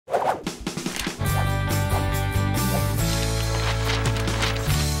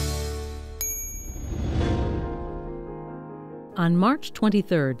On March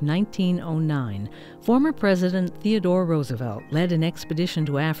 23, 1909, former President Theodore Roosevelt led an expedition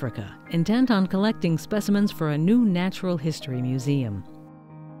to Africa, intent on collecting specimens for a new natural history museum.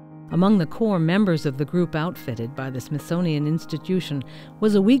 Among the core members of the group outfitted by the Smithsonian Institution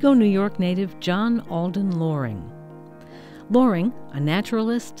was Owego, New York native John Alden Loring. Loring, a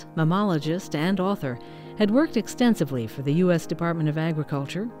naturalist, mammologist, and author, had worked extensively for the U.S. Department of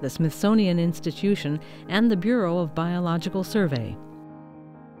Agriculture, the Smithsonian Institution, and the Bureau of Biological Survey.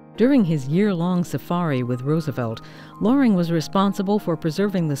 During his year-long safari with Roosevelt, Loring was responsible for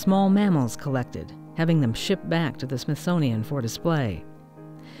preserving the small mammals collected, having them shipped back to the Smithsonian for display.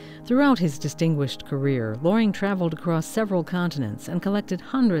 Throughout his distinguished career, Loring traveled across several continents and collected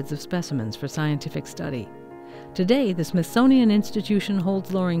hundreds of specimens for scientific study. Today, the Smithsonian Institution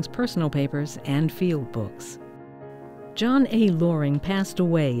holds Loring's personal papers and field books. John A. Loring passed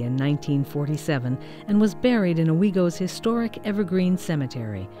away in 1947 and was buried in Owego's historic Evergreen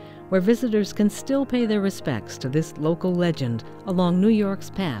Cemetery, where visitors can still pay their respects to this local legend along New York's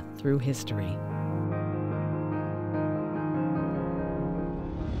path through history.